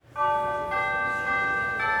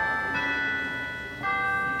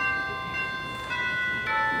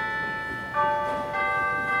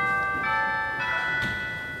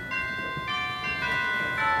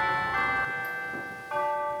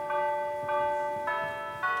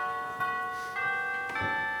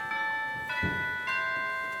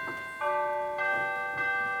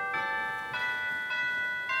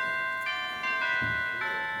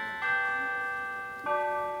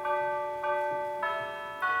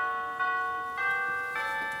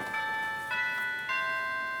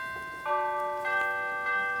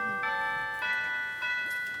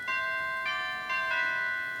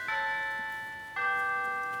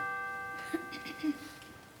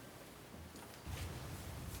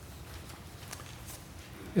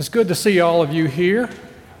It's good to see all of you here.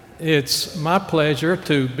 It's my pleasure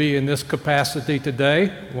to be in this capacity today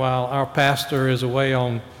while our pastor is away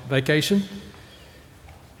on vacation.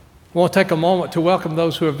 I want to take a moment to welcome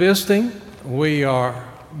those who are visiting. We are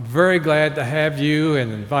very glad to have you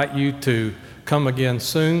and invite you to come again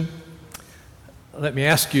soon. Let me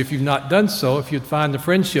ask you, if you've not done so, if you'd find the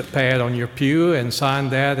friendship pad on your pew and sign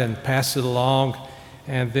that and pass it along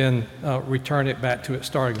and then return it back to its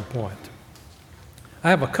starting point. I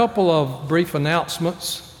have a couple of brief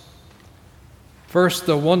announcements. First,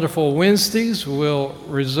 the Wonderful Wednesdays will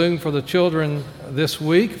resume for the children this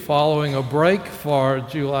week following a break for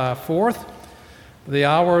July 4th. The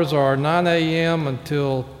hours are 9 a.m.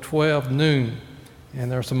 until 12 noon,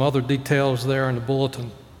 and there are some other details there in the bulletin.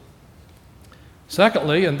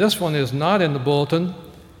 Secondly, and this one is not in the bulletin,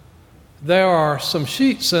 there are some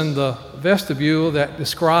sheets in the vestibule that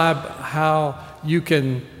describe how you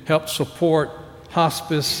can help support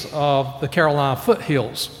hospice of the Carolina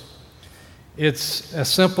Foothills. It's as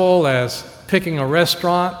simple as picking a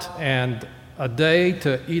restaurant and a day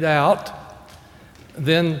to eat out.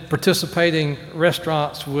 Then participating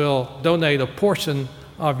restaurants will donate a portion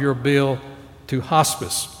of your bill to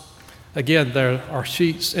hospice. Again, there are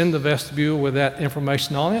sheets in the vestibule with that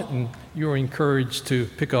information on it, and you're encouraged to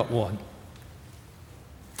pick up one.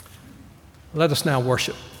 Let us now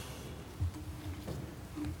worship.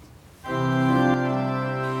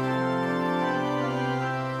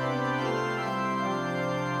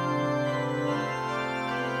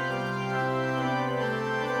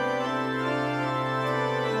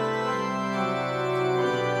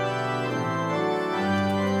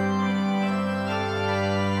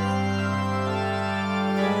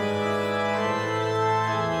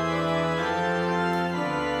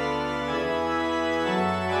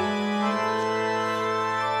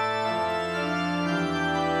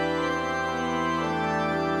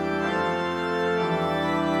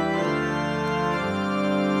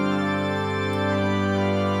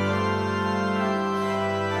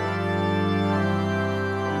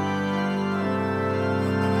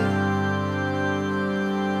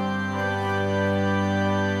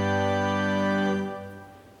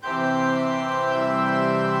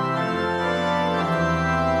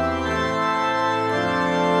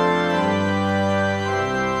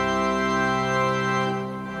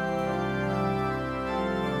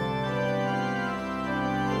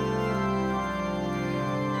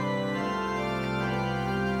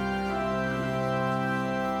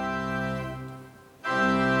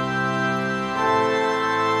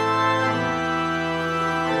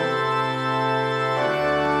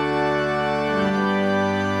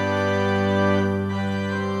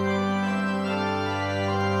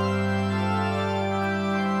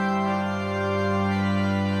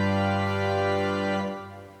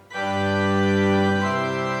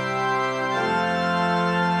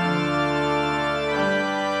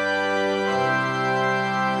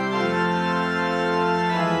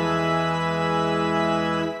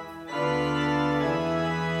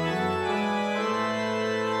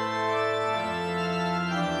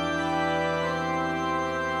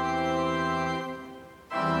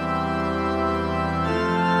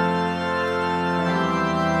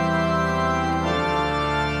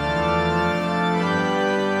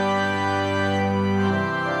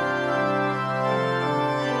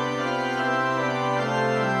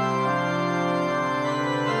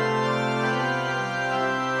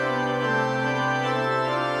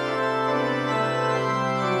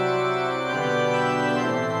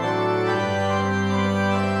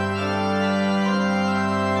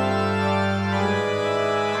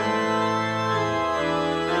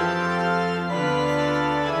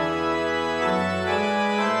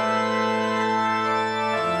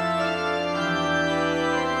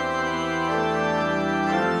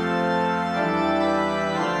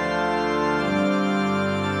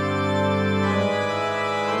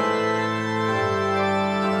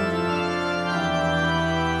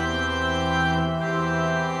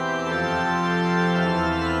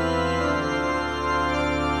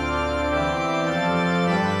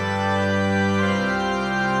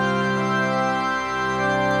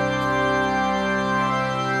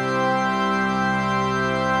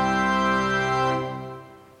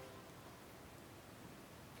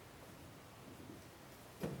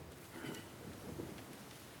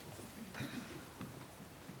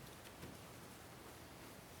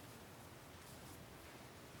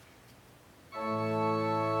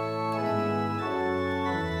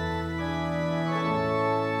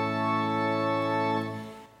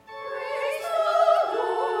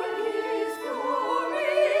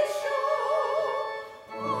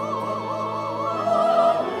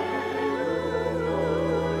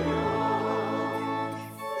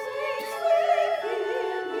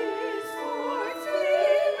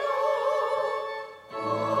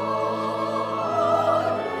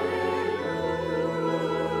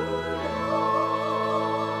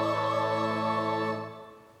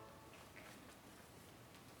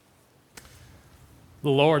 The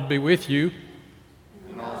Lord be with you.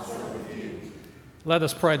 And also with you. Let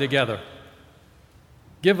us pray together.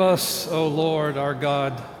 Give us, O Lord our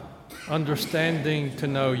God, understanding to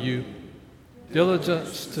know you,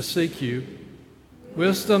 diligence to seek you,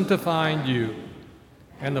 wisdom to find you,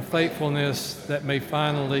 and the faithfulness that may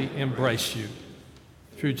finally embrace you.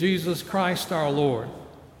 Through Jesus Christ our Lord.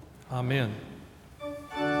 Amen.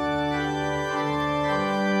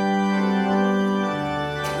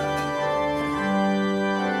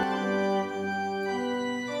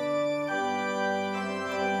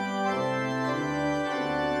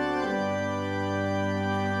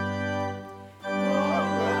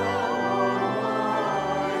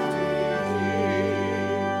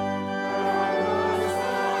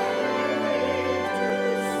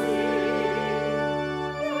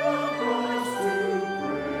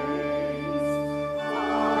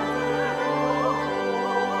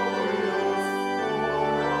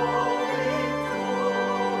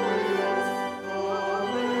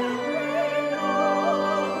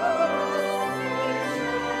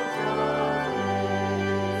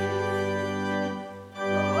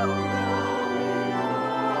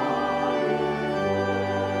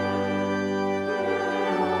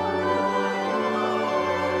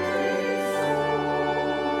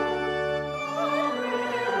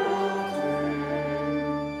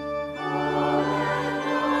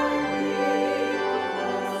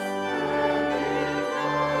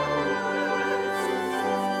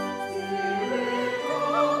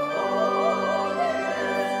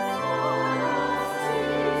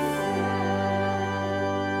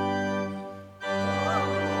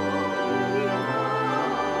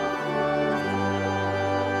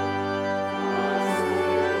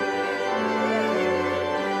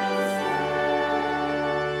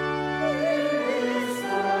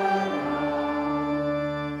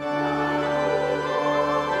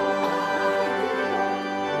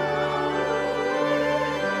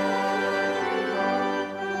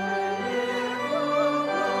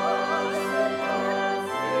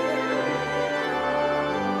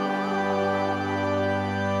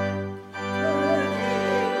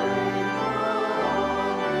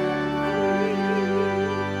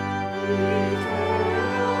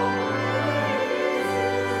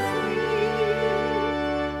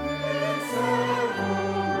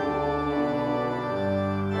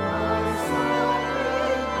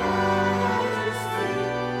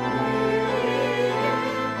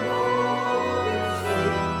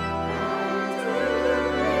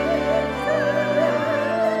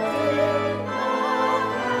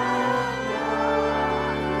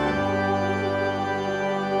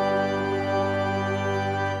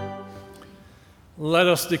 Let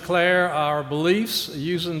us declare our beliefs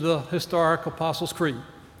using the historic Apostles' Creed.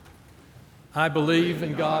 I believe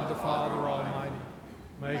in God the Father Almighty,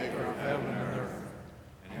 maker of heaven and earth,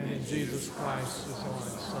 and in Jesus Christ, his only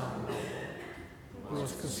Son, who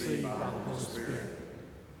was conceived by the Holy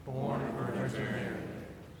Spirit, born of the Virgin Mary,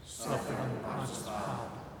 suffered under Pontius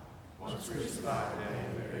Pilate, was crucified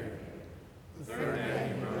and buried. The third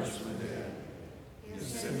day he rose from the dead. He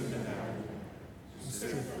ascended into heaven, and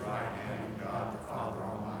stood at the right hand of God the Father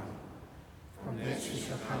Almighty. From thence he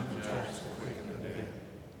shall come to judge the quick and the dead.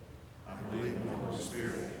 I believe in the Holy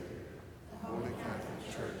Spirit, the Holy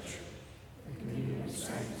Catholic Church, the communion of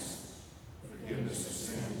saints, the forgiveness of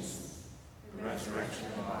sins, the resurrection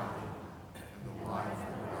of the body, and the life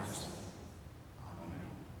everlasting.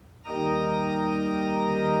 Amen.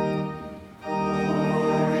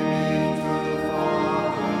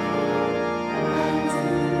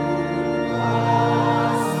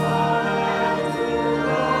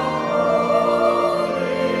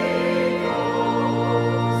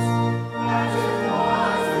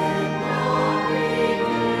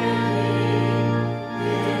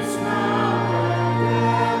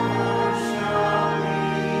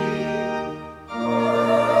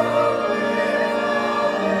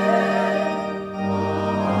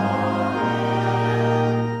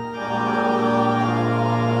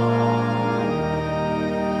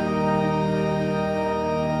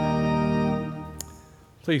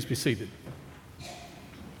 Please be seated.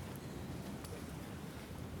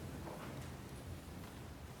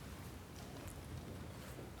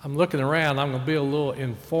 I'm looking around. I'm going to be a little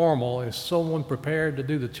informal. Is someone prepared to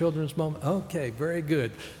do the children's moment? Okay, very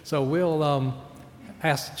good. So we'll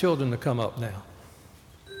ask the children to come up now.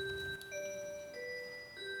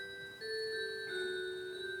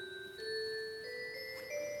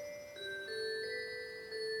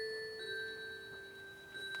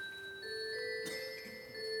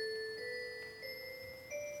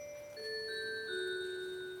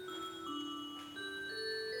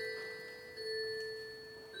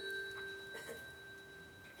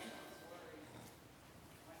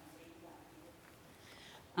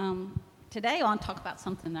 Today I want to talk about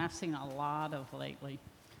something that I've seen a lot of lately.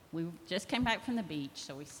 We just came back from the beach,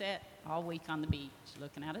 so we sat all week on the beach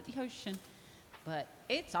looking out at the ocean, but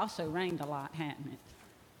it's also rained a lot, hasn't it?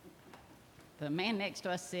 The man next to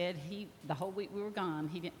us said the whole week we were gone,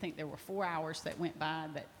 he didn't think there were 4 hours that went by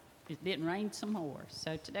that it didn't rain some more.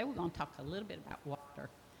 So today we're going to talk a little bit about water.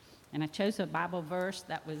 And I chose a Bible verse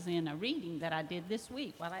that was in a reading that I did this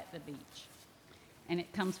week while at the beach. And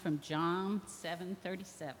it comes from John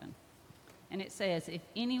 7:37. And it says, "If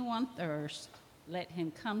anyone thirsts, let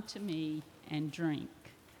him come to me and drink."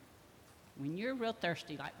 When you're real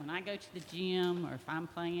thirsty, like when I go to the gym or if I'm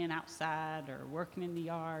playing outside or working in the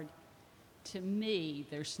yard, to me,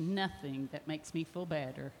 there's nothing that makes me feel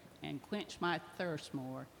better and quench my thirst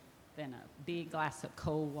more than a big glass of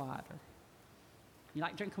cold water. You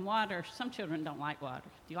like drinking water? Some children don't like water.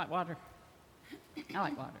 Do you like water? I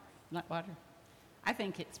like water. You like water? I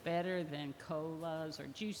think it's better than colas or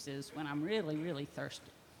juices when I'm really, really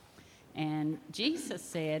thirsty. And Jesus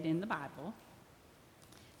said in the Bible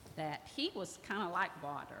that he was kind of like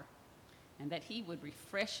water and that he would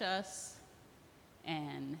refresh us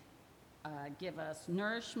and give us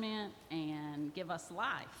nourishment and give us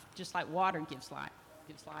life, just like water gives life. It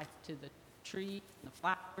gives life to the tree, the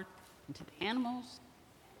flower, and to the animals.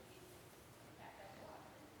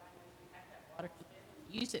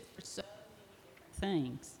 Use it for so many different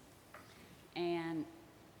things. And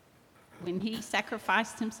when he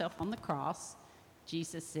sacrificed himself on the cross,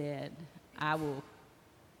 Jesus said, "I will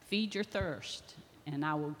feed your thirst, and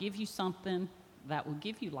I will give you something that will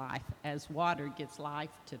give you life, as water gives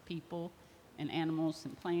life to people and animals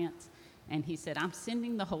and plants." And he said, "I'm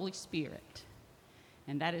sending the Holy Spirit,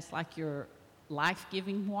 and that is like your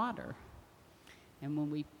life-giving water. And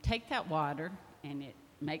when we take that water and it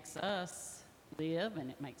makes us live, and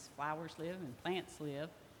it makes flowers live and plants live,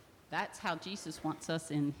 that's how Jesus wants us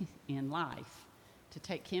in life, to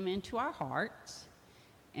take him into our hearts,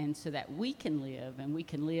 and so that we can live, and we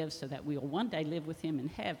can live so that we'll one day live with him in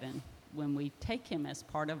heaven when we take him as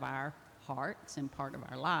part of our hearts and part of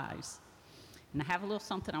our lives." And I have a little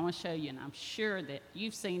something I want to show you, and I'm sure that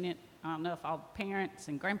you've seen it. I don't know if all the parents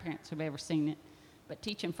and grandparents have ever seen it, but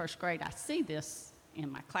teaching first grade, I see this in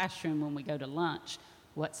my classroom when we go to lunch,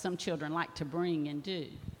 what some children like to bring and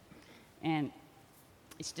do. And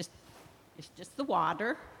it's just the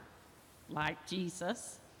water, like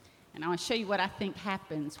Jesus. And I want to show you what I think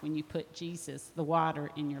happens when you put Jesus, the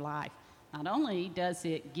water, in your life. Not only does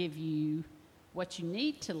it give you what you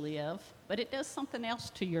need to live, but it does something else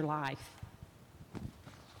to your life.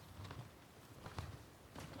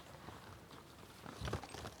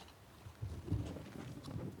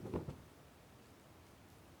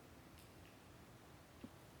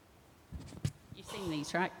 You've seen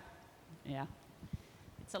these, right? Yeah.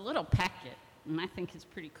 It's a little packet, and I think it's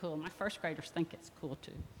pretty cool. My first graders think it's cool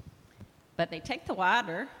too. But they take the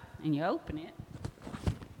water, and you open it.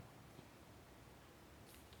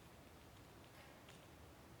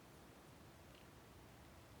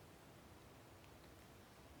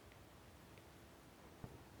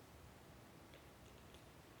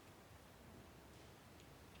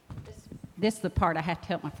 This is the part I have to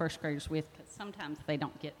help my first graders with, because sometimes they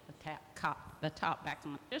don't get the top back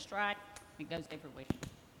on just right. It goes everywhere.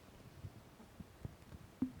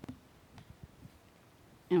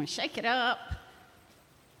 And we shake it up.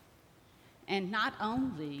 And not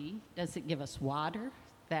only does it give us water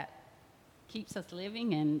that keeps us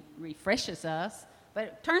living and refreshes us, but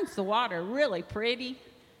it turns the water really pretty,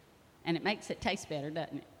 and it makes it taste better,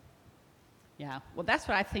 doesn't it? Yeah, well, that's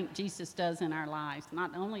what I think Jesus does in our lives.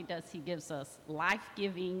 Not only does he gives us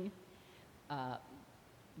life-giving,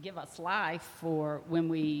 give us life for when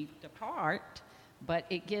we depart, but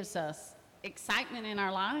it gives us excitement in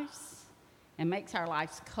our lives and makes our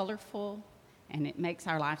lives colorful, and it makes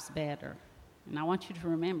our lives better. And I want you to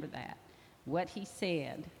remember that. What he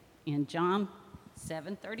said in John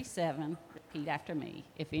 7:37, repeat after me.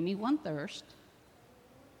 "If anyone thirsts,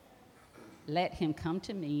 let him come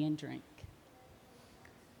to me and drink."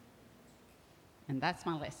 And that's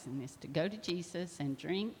my lesson, is to go to Jesus and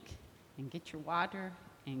drink and get your water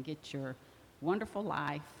and get your wonderful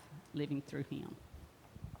life living through him.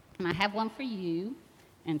 And I have one for you,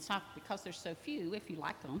 and so because there's so few, if you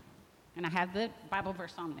like them, and I have the Bible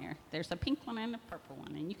verse on there. There's a pink one and a purple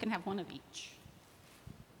one, and you can have one of each.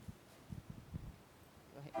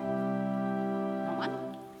 Go ahead. Want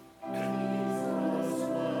one?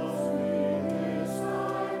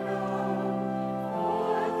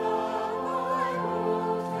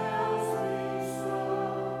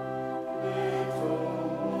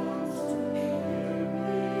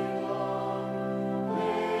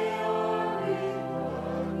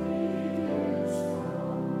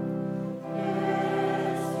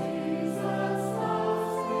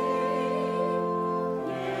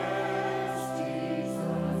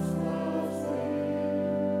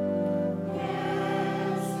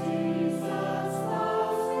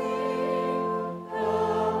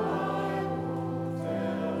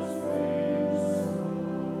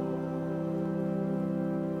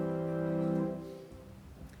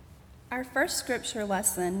 Our first scripture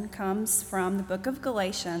lesson comes from the book of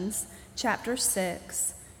Galatians, chapter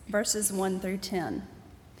 6, verses 1 through 10.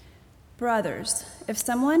 Brothers, if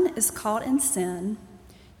someone is caught in sin,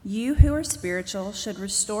 you who are spiritual should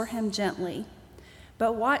restore him gently.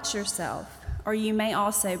 But watch yourself, or you may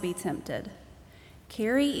also be tempted.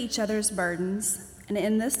 Carry each other's burdens, and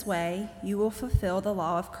in this way you will fulfill the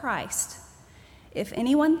law of Christ. If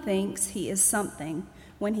anyone thinks he is something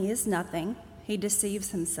when he is nothing, he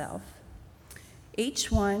deceives himself.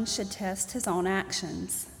 Each one should test his own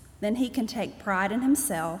actions. Then he can take pride in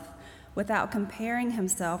himself without comparing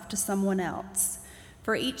himself to someone else,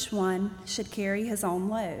 for each one should carry his own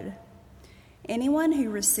load. Anyone who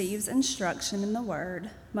receives instruction in the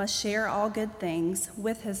word must share all good things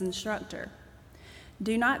with his instructor.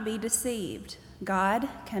 Do not be deceived. God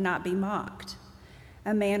cannot be mocked.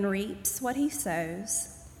 A man reaps what he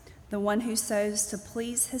sows. The one who sows to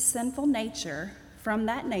please his sinful nature, from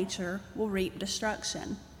that nature will reap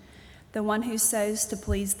destruction. The one who sows to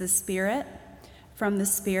please the Spirit, from the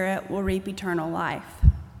Spirit will reap eternal life.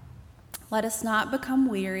 Let us not become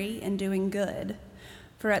weary in doing good,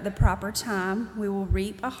 for at the proper time we will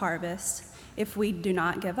reap a harvest if we do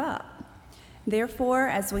not give up. Therefore,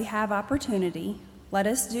 as we have opportunity, let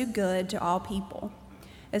us do good to all people,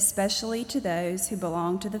 especially to those who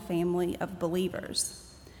belong to the family of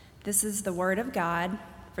believers. This is the word of God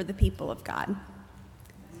for the people of God.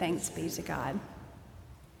 Thanks be to God.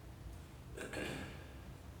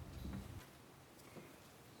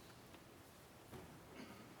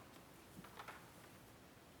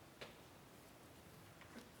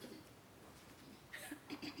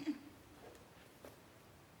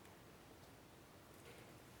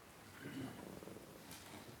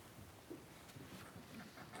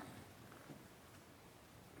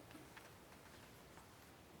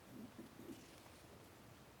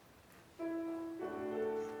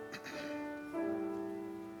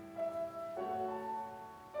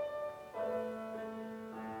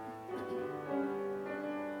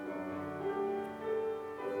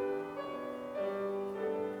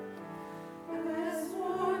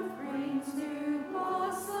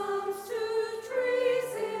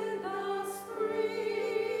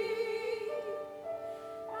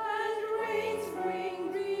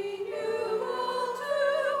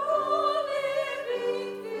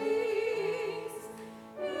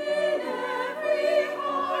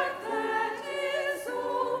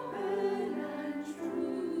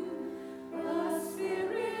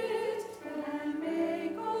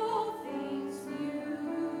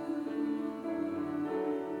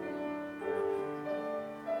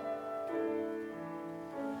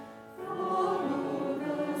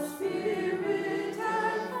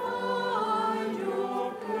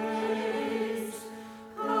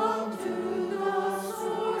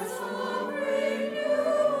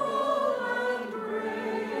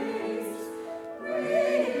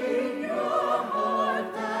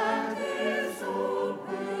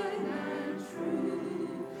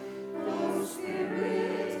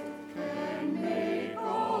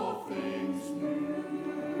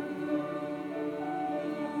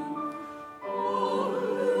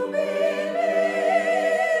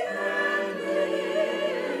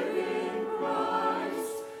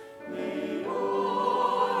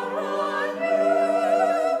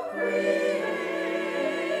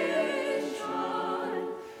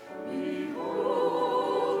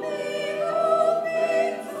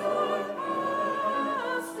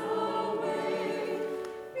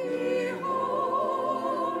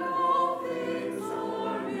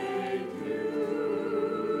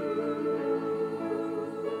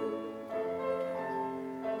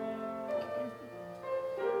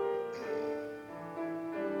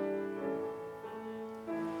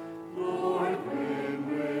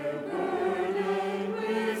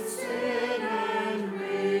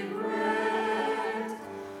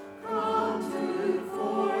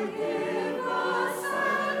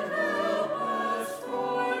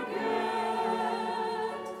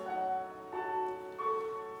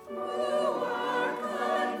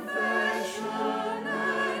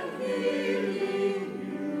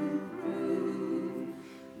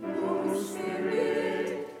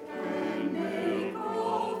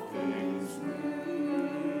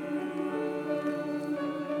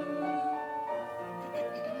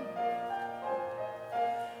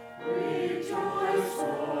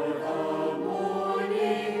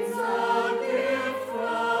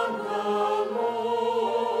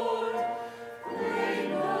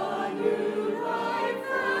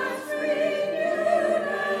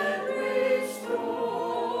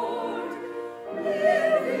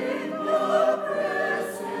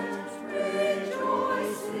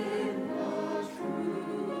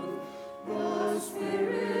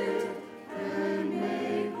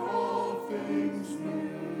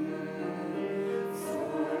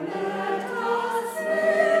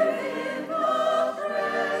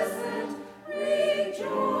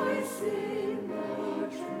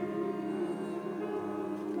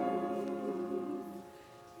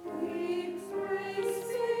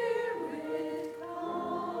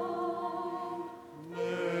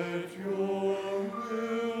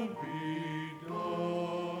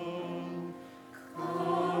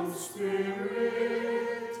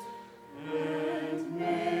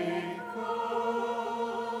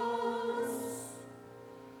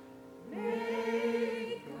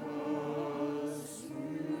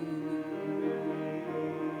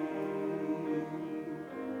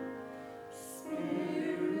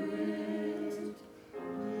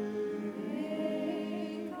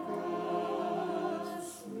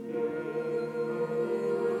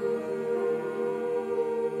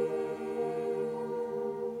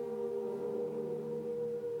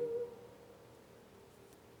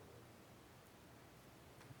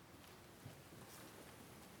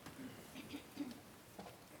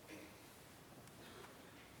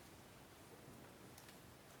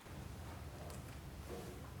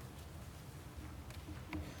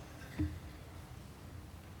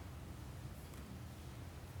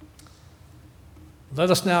 Let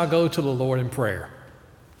us now go to the Lord in prayer.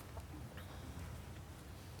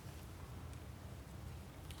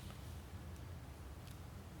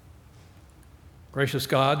 Gracious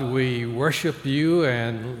God, we worship you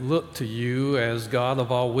and look to you as God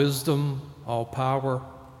of all wisdom, all power,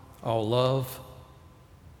 all love.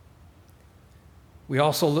 We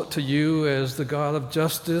also look to you as the God of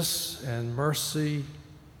justice and mercy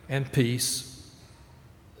and peace.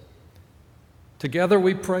 Together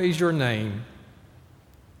we praise your name,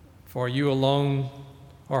 for you alone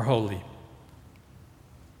are holy.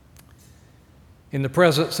 In the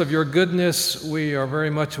presence of your goodness, we are very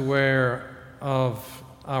much aware of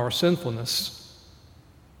our sinfulness.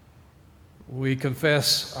 We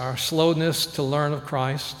confess our slowness to learn of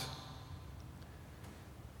Christ.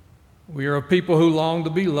 We are a people who long to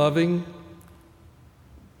be loving,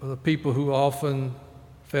 but a people who often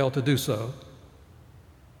fail to do so.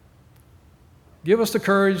 Give us the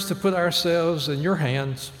courage to put ourselves in your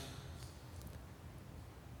hands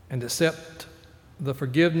and accept the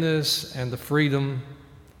forgiveness and the freedom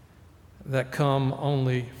that come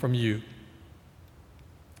only from you.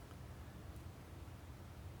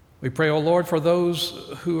 We pray, O Lord, for those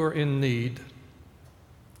who are in need.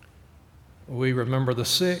 We remember the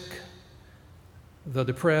sick, the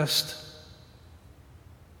depressed,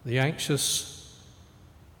 the anxious.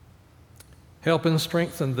 Help and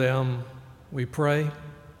strengthen them, we pray.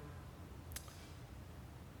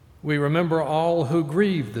 We remember all who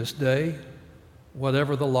grieve this day,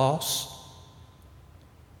 whatever the loss,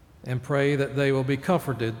 and pray that they will be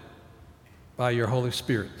comforted by your Holy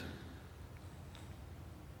Spirit.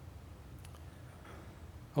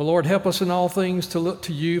 O Lord, help us in all things to look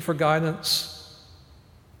to you for guidance.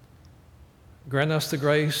 Grant us the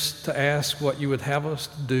grace to ask what you would have us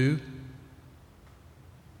to do.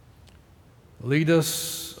 Lead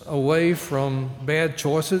us away from bad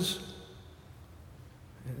choices,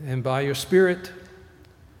 and by your Spirit,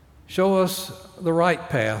 show us the right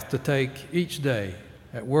path to take each day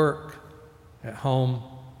at work, at home,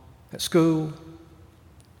 at school,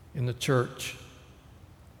 in the church,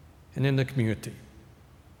 and in the community.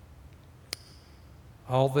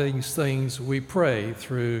 All these things we pray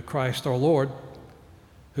through Christ our Lord,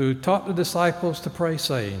 who taught the disciples to pray,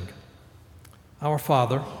 saying, Our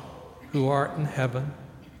Father, who art in heaven,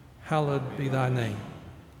 hallowed be thy name.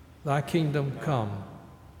 Thy kingdom come,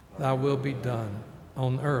 thy will be done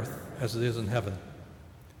on earth as it is in heaven.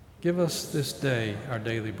 Give us this day our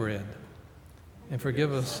daily bread, and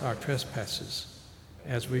forgive us our trespasses,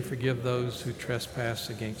 as we forgive those who trespass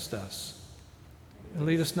against us. And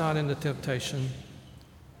lead us not into temptation,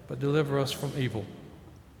 but deliver us from evil.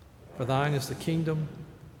 For thine is the kingdom,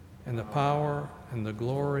 and the power, and the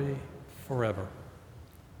glory forever.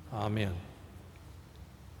 Amen.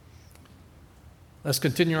 Let's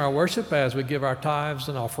continue our worship as we give our tithes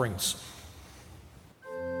and offerings.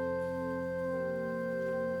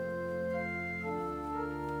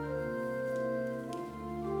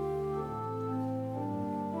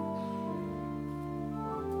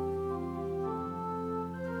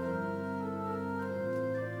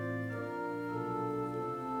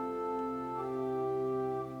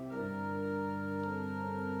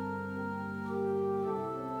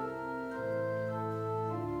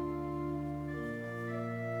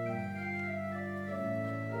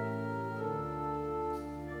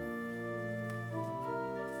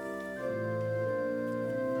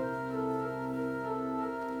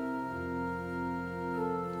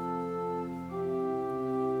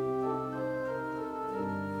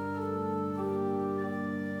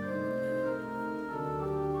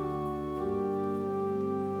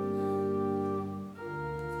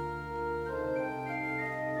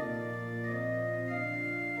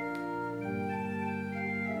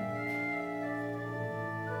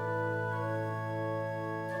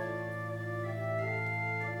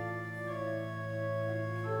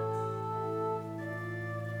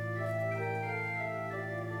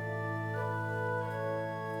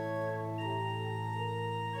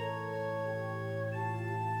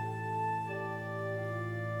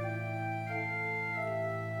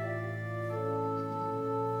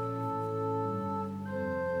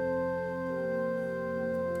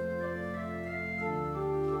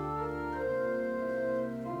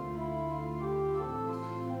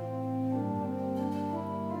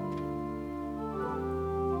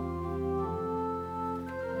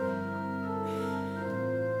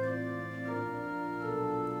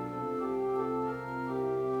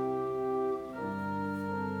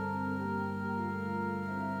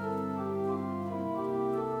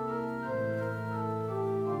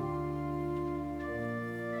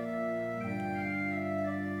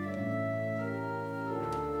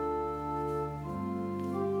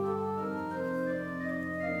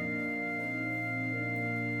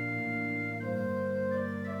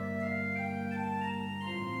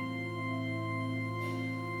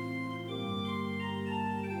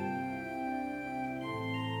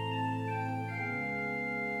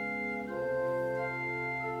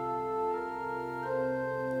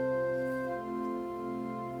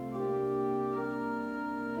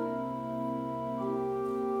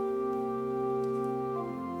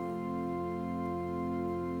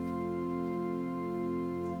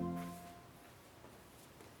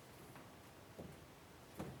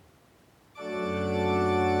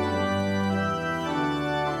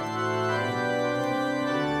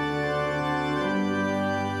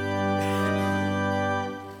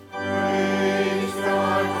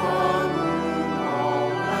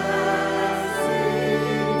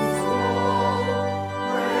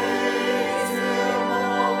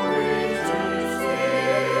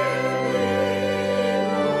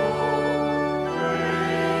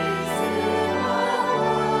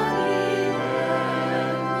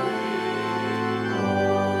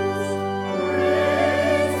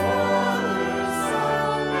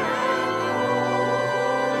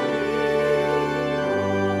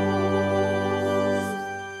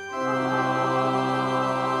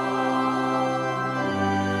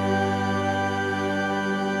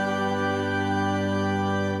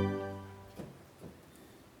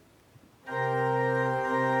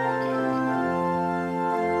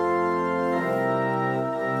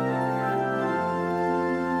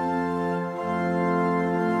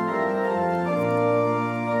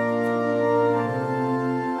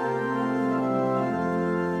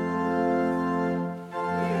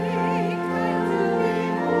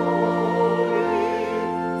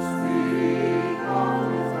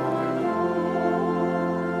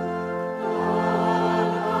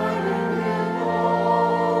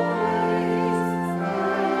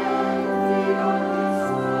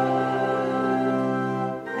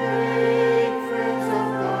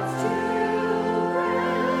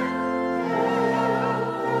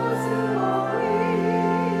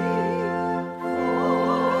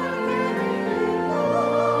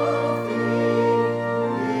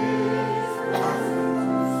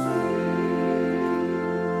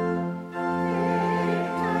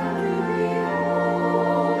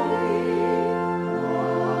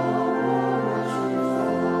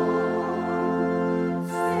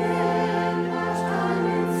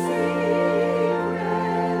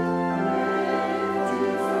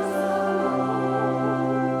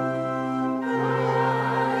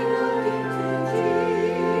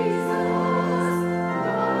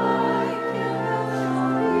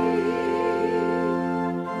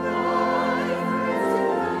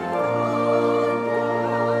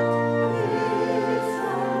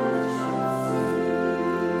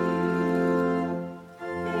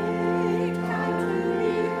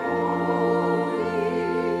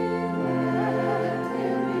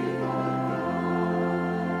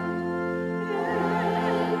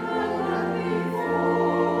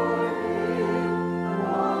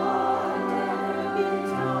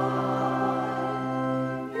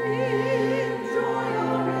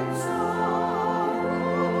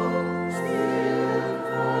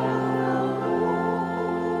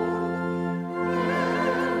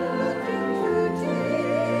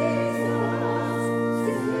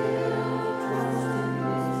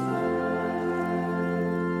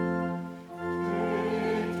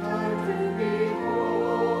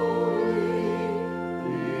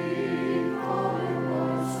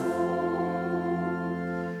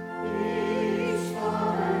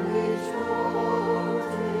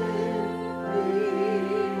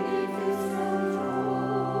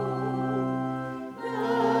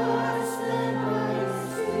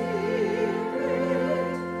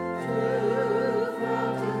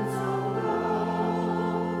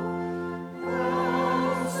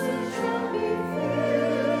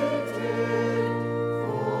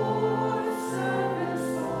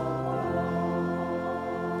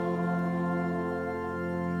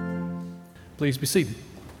 Please be seated.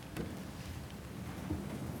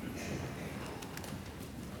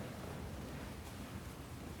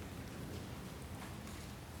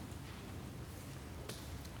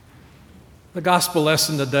 The gospel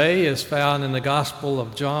lesson today is found in the Gospel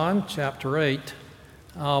of John, chapter 8.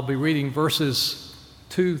 I'll be reading verses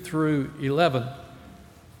 2 through 11.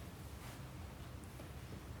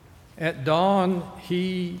 At dawn,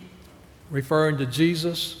 he, referring to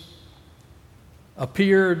Jesus,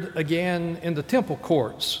 appeared again in the temple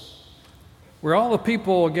courts, where all the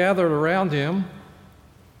people gathered around him,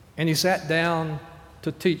 and he sat down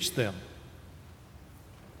to teach them.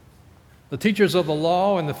 The teachers of the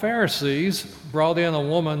law and the Pharisees brought in a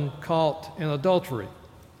woman caught in adultery.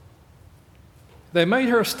 They made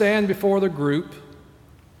her stand before the group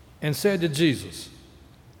and said to Jesus,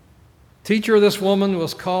 "Teacher, this woman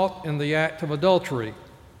was caught in the act of adultery.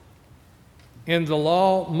 In the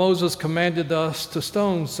law, Moses commanded us to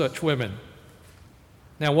stone such women.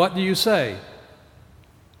 Now, what do you say?"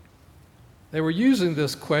 They were using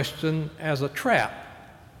this question as a trap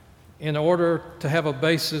in order to have a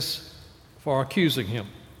basis for accusing him.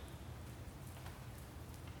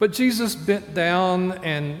 But Jesus bent down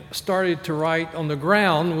and started to write on the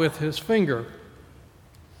ground with his finger.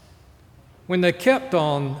 When they kept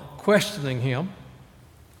on questioning him,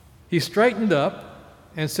 he straightened up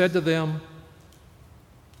and said to them,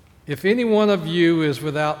 "If any one of you is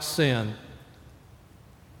without sin,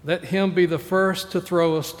 let him be the first to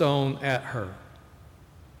throw a stone at her."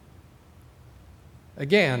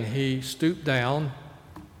 Again, he stooped down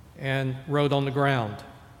and wrote on the ground.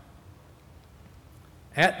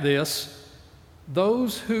 At this,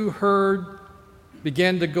 those who heard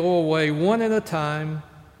began to go away one at a time,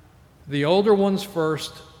 the older ones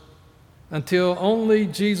first, until only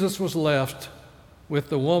Jesus was left with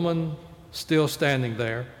the woman still standing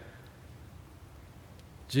there.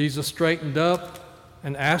 Jesus straightened up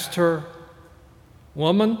and asked her,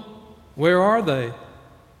 "Woman, where are they?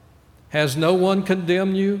 Has no one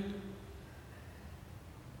condemned you?"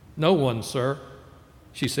 "No one, sir,"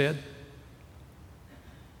 she said.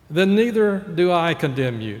 "Then neither do I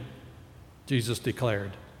condemn you," Jesus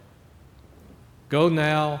declared. "Go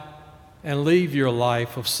now and leave your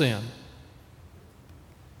life of sin."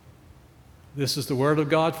 This is the word of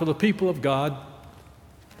God for the people of God.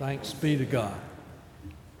 Thanks be to God.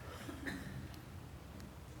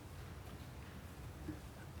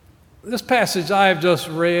 This passage I have just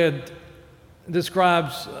read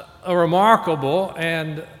describes a remarkable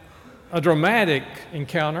and a dramatic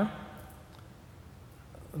encounter.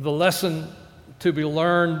 The lesson to be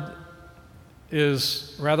learned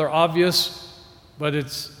is rather obvious, but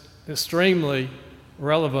it's extremely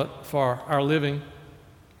relevant for our living.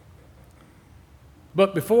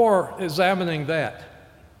 But before examining that,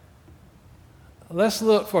 let's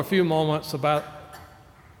look for a few moments about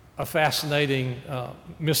a fascinating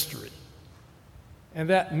mystery. And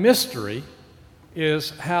that mystery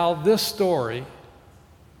is how this story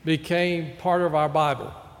became part of our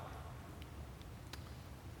Bible.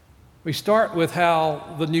 We start with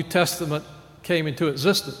how the New Testament came into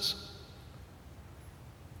existence.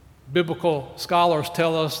 Biblical scholars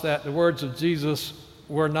tell us that the words of Jesus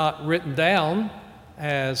were not written down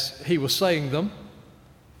as he was saying them.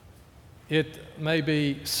 It may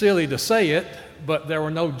be silly to say it, but there were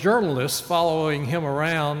no journalists following him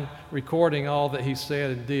around recording all that he said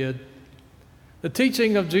and did. The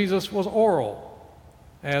teaching of Jesus was oral,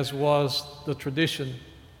 as was the tradition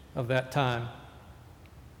of that time.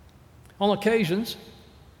 On occasions,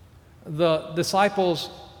 the disciples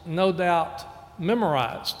no doubt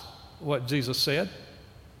memorized what Jesus said.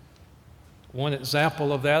 One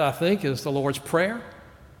example of that, I think, is the Lord's Prayer.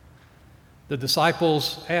 The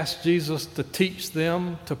disciples asked Jesus to teach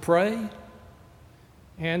them to pray,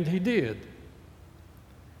 and he did.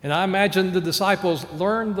 And I imagine the disciples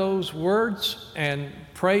learned those words and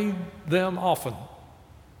prayed them often.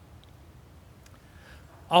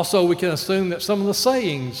 Also, we can assume that some of the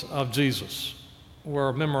sayings of Jesus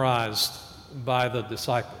were memorized by the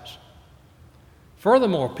disciples.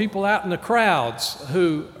 Furthermore, people out in the crowds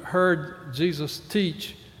who heard Jesus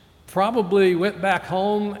teach probably went back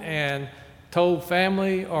home and told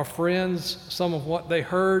family or friends some of what they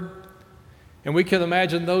heard. And we can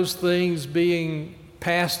imagine those things being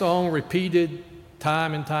passed on, repeated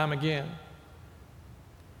time and time again.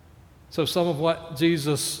 So some of what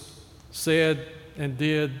Jesus said and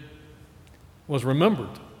did was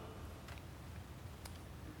remembered.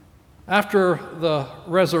 After the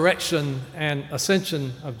resurrection and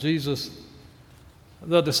ascension of Jesus,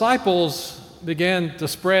 the disciples began to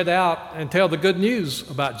spread out and tell the good news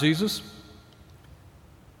about Jesus.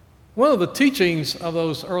 One of the teachings of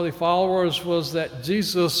those early followers was that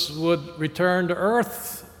Jesus would return to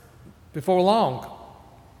earth before long.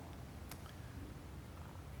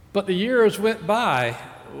 But the years went by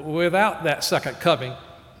without that second coming.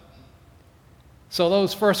 So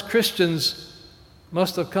those first Christians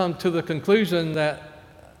must have come to the conclusion that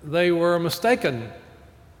they were mistaken.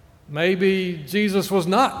 Maybe Jesus was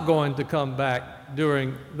not going to come back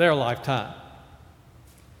during their lifetime.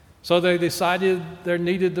 So they decided there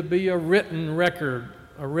needed to be a written record,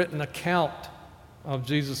 a written account of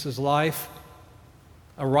Jesus' life,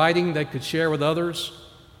 a writing they could share with others,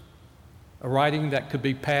 a writing that could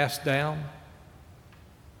be passed down.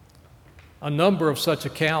 A number of such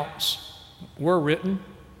accounts were written.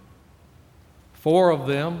 4 of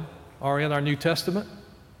them are in our New Testament.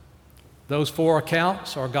 Those 4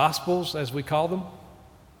 accounts are Gospels, as we call them.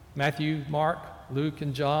 Matthew, Mark, Luke,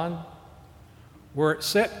 and John were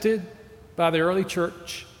accepted by the early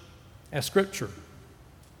church as Scripture,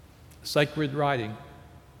 sacred writing.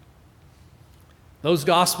 Those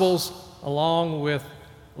Gospels, along with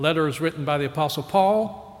letters written by the Apostle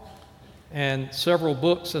Paul and several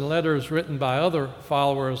books and letters written by other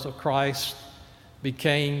followers of Christ,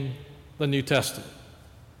 became the New Testament.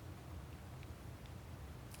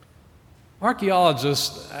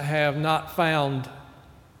 Archaeologists have not found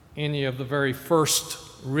any of the very first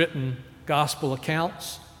written gospel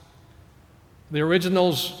accounts. The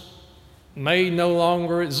originals may no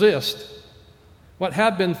longer exist. What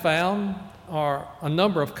have been found are a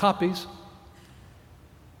number of copies.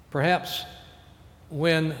 Perhaps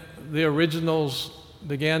when the originals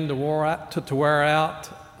began to wear out,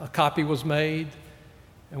 a copy was made,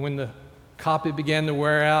 and when the copy began to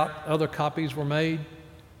wear out, other copies were made.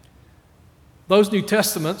 Those New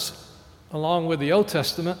Testaments, along with the Old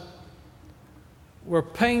Testament, were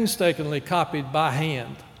painstakingly copied by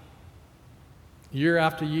hand, year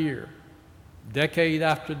after year, decade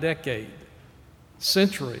after decade,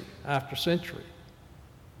 century after century.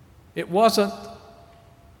 It wasn't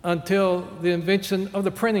until the invention of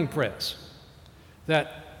the printing press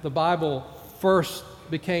that the Bible first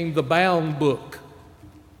became the bound book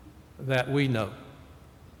that we know.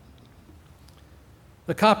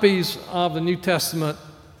 The copies of the New Testament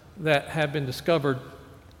that have been discovered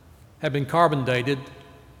have been carbon dated,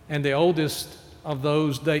 and the oldest of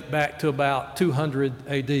those date back to about 200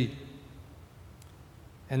 AD.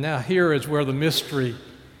 And now here is where the mystery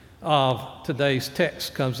of today's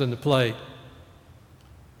text comes into play.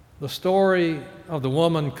 The story of the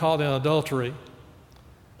woman caught in adultery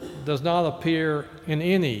does not appear in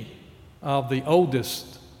any of the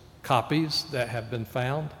oldest copies that have been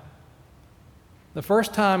found. The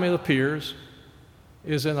first time it appears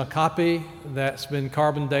is in a copy that's been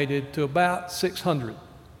carbon dated to about 600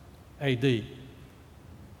 AD.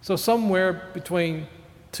 So somewhere between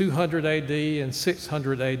 200 AD and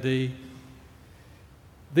 600 AD,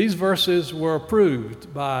 these verses were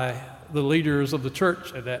approved by the leaders of the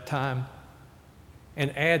church at that time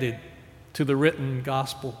and added to the written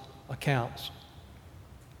gospel accounts.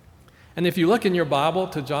 And if you look in your Bible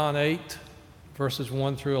to John 8, verses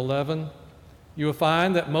 1 through 11, you will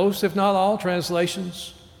find that most, if not all,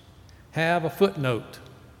 translations have a footnote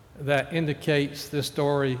that indicates this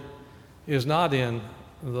story is not in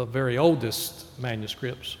the very oldest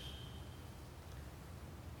manuscripts.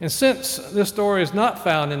 And since this story is not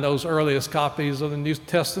found in those earliest copies of the New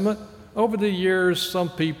Testament, over the years some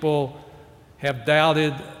people have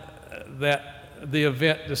doubted that the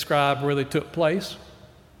event described really took place.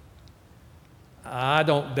 I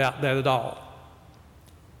don't doubt that at all.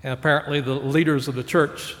 And apparently the leaders of the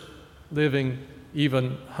church, living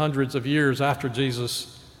even hundreds of years after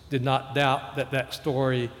Jesus, did not doubt that that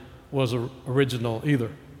story was original either.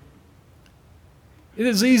 It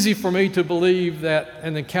is easy for me to believe that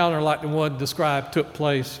an encounter like the one described took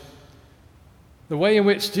place. The way in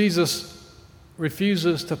which Jesus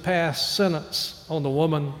refuses to pass sentence on the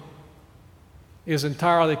woman is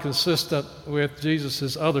entirely consistent with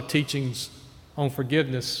Jesus' other teachings on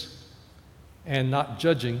forgiveness and not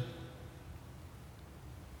judging.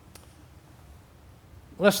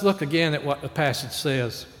 Let's look again at what the passage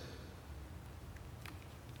says.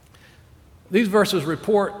 These verses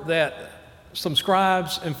report that some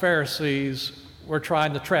scribes and Pharisees were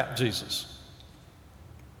trying to trap Jesus.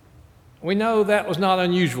 We know that was not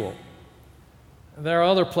unusual. There are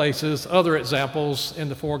other places, other examples in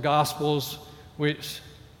the 4 Gospels which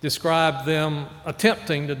describe them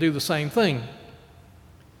attempting to do the same thing.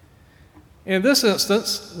 In this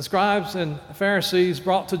instance, the scribes and Pharisees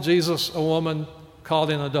brought to Jesus a woman caught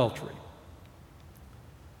in adultery.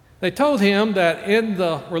 They told him that in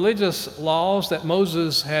the religious laws that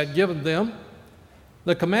Moses had given them,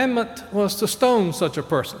 The commandment was to stone such a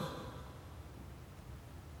person.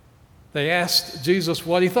 They asked Jesus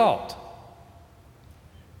what he thought.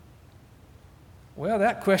 Well,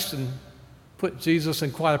 that question put Jesus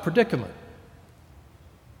in quite a predicament.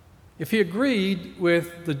 If he agreed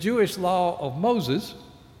with the Jewish law of Moses,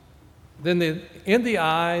 then in the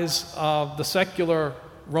eyes of the secular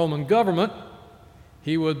Roman government,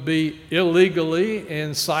 he would be illegally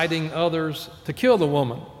inciting others to kill the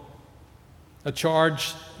woman, a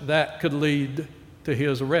charge that could lead to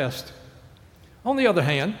his arrest. On the other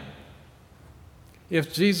hand,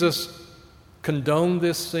 if Jesus condoned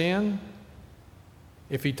this sin,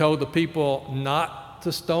 if he told the people not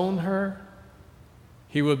to stone her,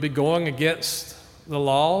 he would be going against the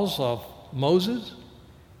laws of Moses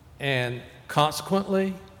and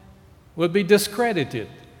consequently would be discredited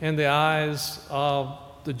in the eyes of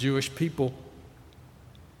the Jewish people.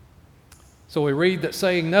 So we read that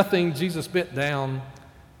saying nothing, Jesus bent down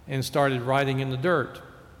and started writing in the dirt.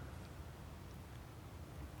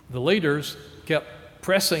 The leaders kept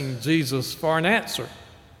pressing Jesus for an answer.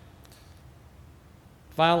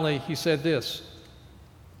 Finally, he said this,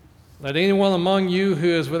 "Let anyone among you who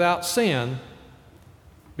is without sin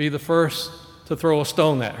be the first to throw a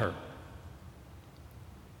stone at her."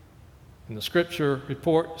 And the scripture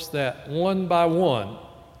reports that one by one,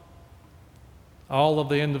 all of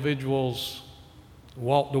the individuals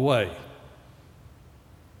walked away.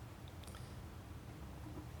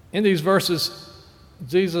 In these verses,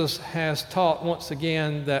 Jesus has taught once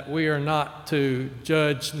again that we are not to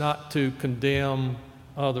judge, not to condemn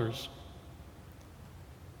others.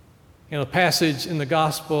 In a passage in the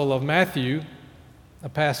Gospel of Matthew, a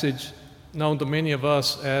passage known to many of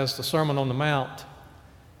us as the Sermon on the Mount,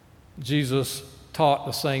 Jesus taught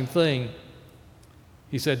the same thing.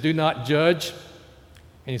 He said, "Do not judge."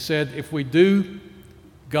 And he said, if we do,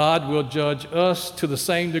 God will judge us to the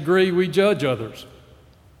same degree we judge others.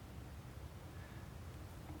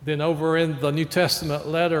 Then over in the New Testament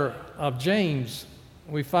letter of James,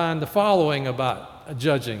 we find the following about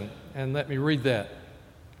judging, and let me read that.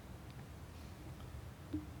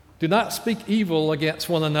 "Do not speak evil against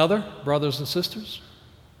one another, brothers and sisters.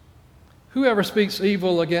 Whoever speaks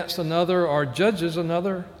evil against another or judges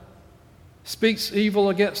another speaks evil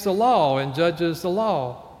against the law and judges the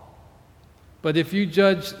law. But if you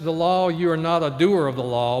judge the law, you are not a doer of the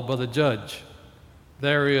law, but a judge.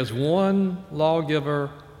 There is one lawgiver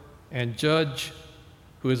and judge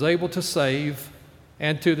who is able to save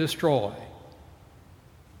and to destroy.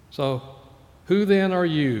 So, who then are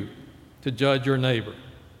you to judge your neighbor?"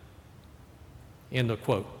 End of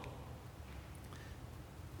quote.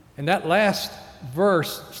 And that last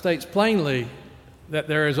verse states plainly that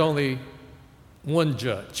there is only one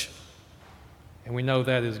judge, and we know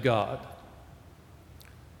that is God.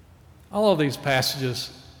 All of these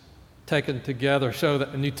passages taken together show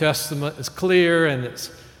that the New Testament is clear and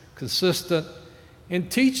it's consistent in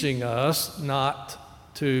teaching us not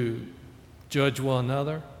to judge one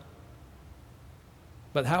another.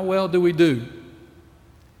 But how well do we do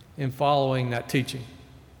in following that teaching?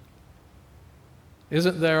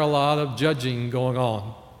 Isn't there a lot of judging going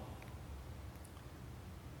on?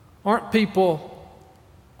 Aren't people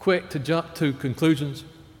quick to jump to conclusions?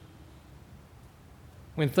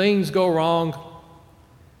 When things go wrong,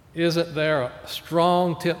 isn't there a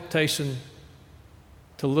strong temptation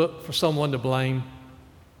to look for someone to blame?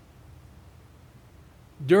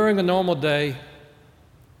 During a normal day,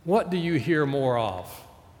 what do you hear more of?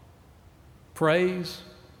 Praise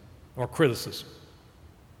or criticism?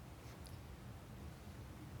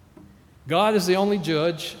 God is the only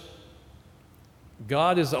judge.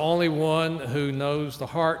 God is the only one who knows the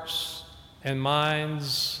hearts and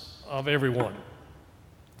minds of everyone.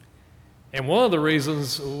 And one of the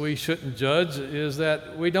reasons we shouldn't judge is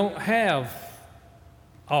that we don't have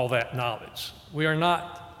all that knowledge. We are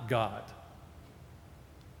not God.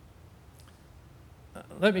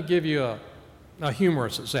 Let me give you a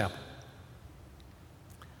humorous example.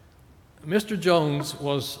 Mr. Jones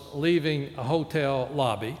was leaving a hotel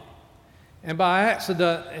lobby, and by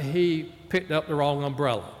accident, he picked up the wrong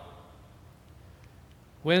umbrella.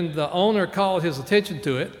 When the owner called his attention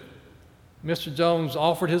to it, Mr. Jones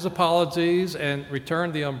offered his apologies and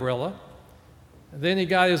returned the umbrella. Then he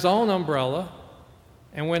got his own umbrella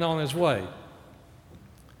and went on his way.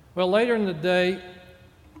 Well, later in the day,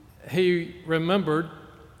 he remembered,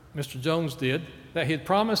 Mr. Jones did, that he had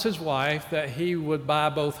promised his wife that he would buy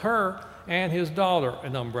both her and his daughter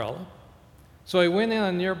an umbrella. So he went in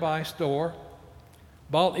a nearby store,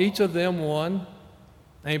 bought each of them one,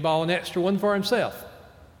 and he bought an extra one for himself.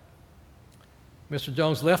 Mr.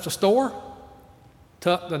 Jones left the store,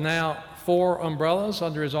 tucked the now 4 umbrellas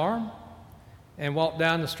under his arm and walked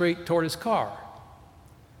down the street toward his car.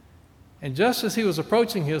 And just as he was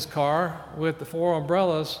approaching his car with the 4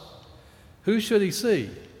 umbrellas, who should he see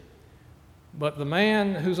but the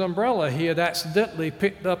man whose umbrella he had accidentally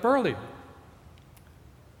picked up earlier?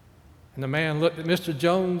 And the man looked at Mr.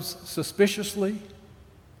 Jones suspiciously,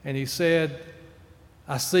 and he said,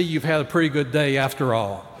 "I see you've had a pretty good day after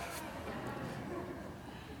all."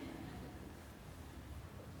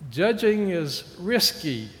 Judging is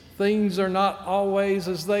risky. Things are not always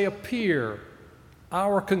as they appear.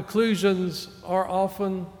 Our conclusions are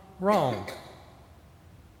often wrong.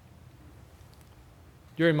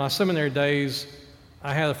 During my seminary days,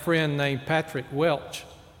 I had a friend named Patrick Welch.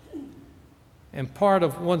 And part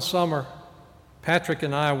of one summer, Patrick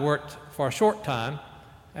and I worked for a short time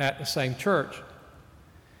at the same church.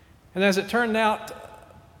 And as it turned out,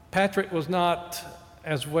 Patrick was not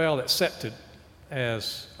as well accepted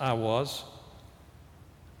as I was.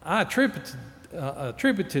 I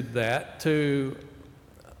attributed that to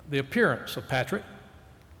the appearance of Patrick.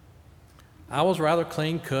 I was rather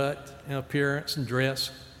clean cut in appearance and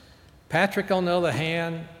dress. Patrick, on the other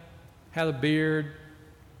hand, had a beard,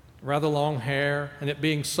 rather long hair, and it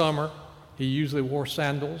being summer, he usually wore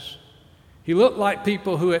sandals. He looked like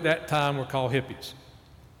people who at that time were called hippies.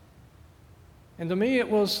 And to me, it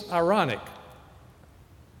was ironic.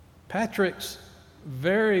 Patrick's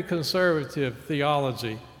very conservative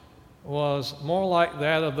theology was more like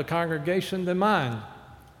that of the congregation than mine.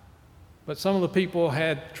 But some of the people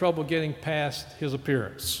had trouble getting past his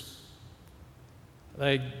appearance.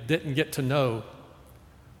 They didn't get to know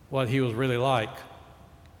what he was really like.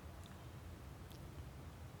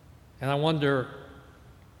 And I wonder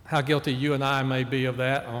how guilty you and I may be of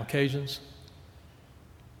that on occasions.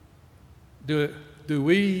 Do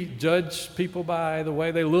we judge people by the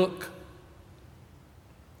way they look?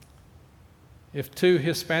 If 2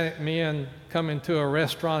 Hispanic men come into a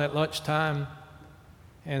restaurant at lunchtime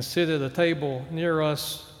and sit at a table near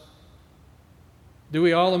us, do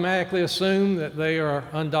we automatically assume that they are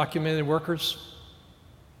undocumented workers?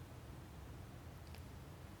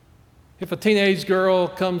 If a teenage girl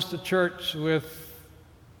comes to church with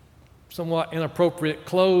somewhat inappropriate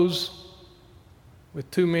clothes, with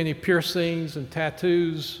too many piercings and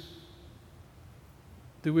tattoos,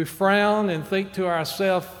 do we frown and think to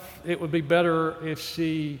ourselves it would be better if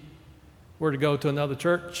she were to go to another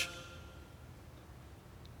church?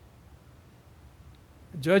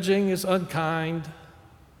 Judging is unkind,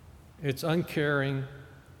 it's uncaring,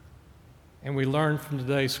 and we learn from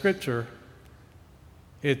today's scripture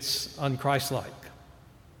it's unchristlike.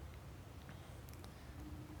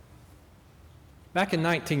 Back in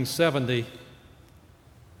 1970,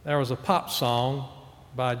 there was a pop song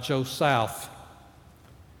by Joe South.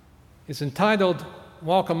 It's entitled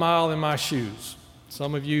 "Walk a Mile in My Shoes."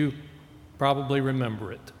 Some of you probably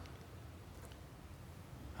remember it.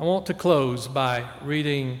 I want to close by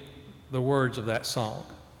reading the words of that song.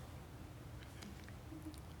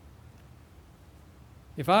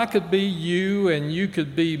 If I could be you and you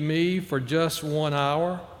could be me for just 1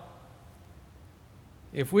 hour,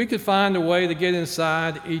 if we could find a way to get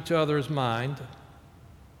inside each other's mind,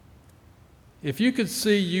 if you could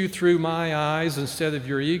see you through my eyes instead of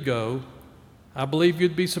your ego, I believe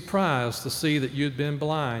you'd be surprised to see that you'd been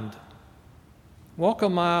blind. Walk a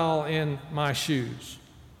mile in my shoes.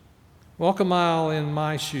 Walk a mile in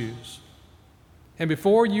my shoes. And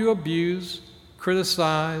before you abuse,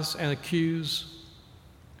 criticize, and accuse,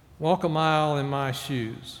 walk a mile in my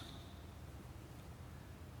shoes.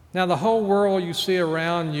 Now, the whole world you see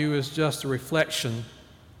around you is just a reflection.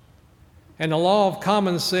 And the law of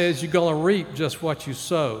commons says you're going to reap just what you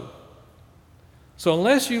sow. So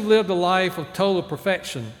unless you've lived a life of total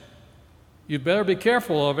perfection, you better be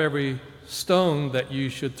careful of every stone that you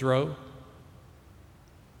should throw.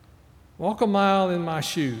 Walk a mile in my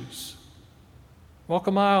shoes. Walk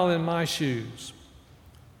a mile in my shoes.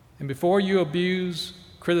 And before you abuse,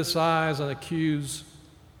 criticize, and accuse,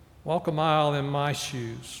 walk a mile in my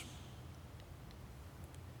shoes.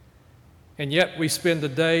 And yet we spend the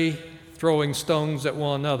day throwing stones at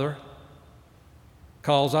one another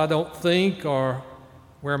because I don't think or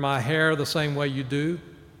wear my hair the same way you do.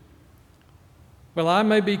 Well, I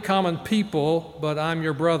may be common people, but I'm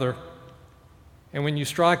your brother. And when you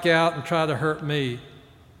strike out and try to hurt me,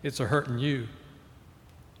 it's a hurting you.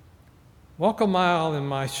 Walk a mile in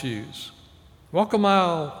my shoes. Walk a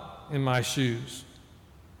mile in my shoes.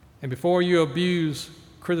 And before you abuse,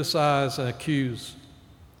 criticize, and accuse,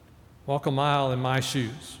 walk a mile in my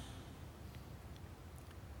shoes.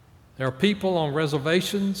 There are people on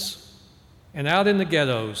reservations and out in the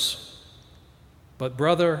ghettos. But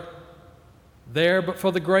brother, There, but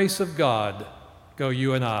for the grace of God, go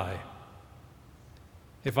you and I.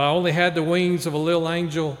 If I only had the wings of a little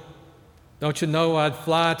angel, don't you know I'd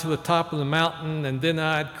fly to the top of the mountain and then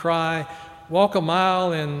I'd cry, walk a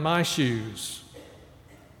mile in my shoes,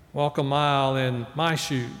 walk a mile in my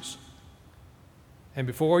shoes. And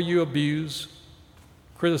before you abuse,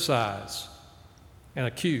 criticize, and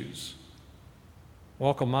accuse,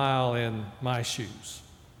 walk a mile in my shoes.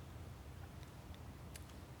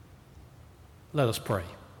 Let us pray.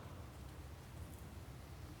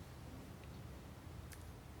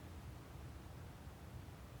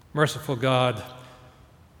 Merciful God,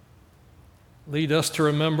 lead us to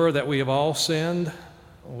remember that we have all sinned.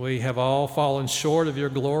 We have all fallen short of your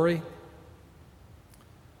glory.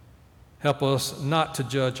 Help us not to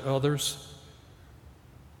judge others.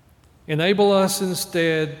 Enable us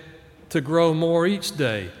instead to grow more each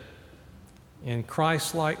day in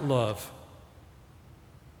Christ-like love.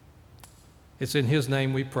 It's in his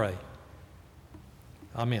name we pray.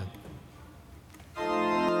 Amen.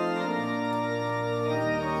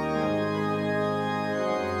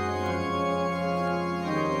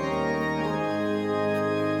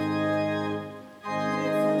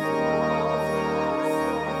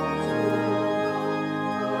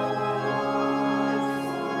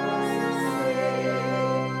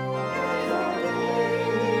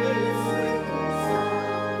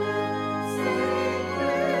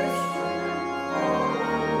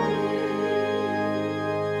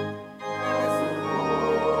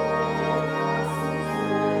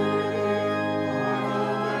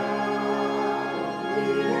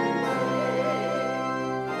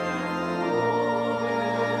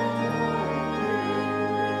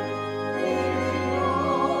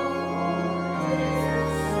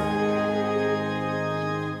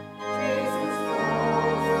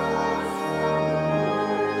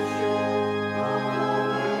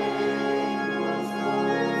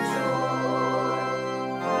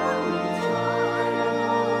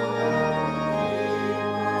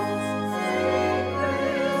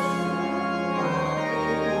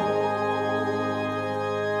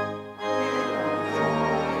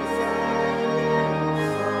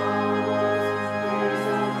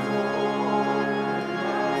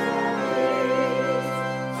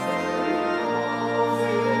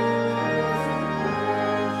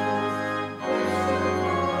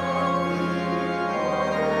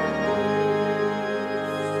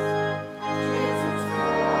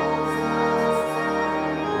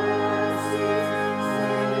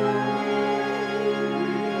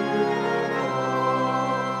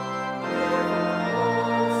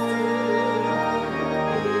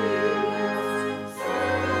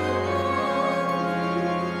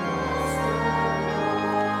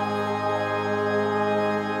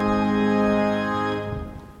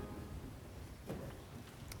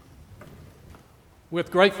 With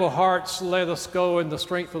grateful hearts, let us go in the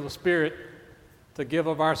strength of the Spirit to give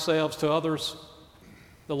of ourselves to others.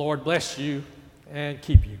 The Lord bless you and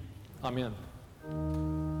keep you. Amen.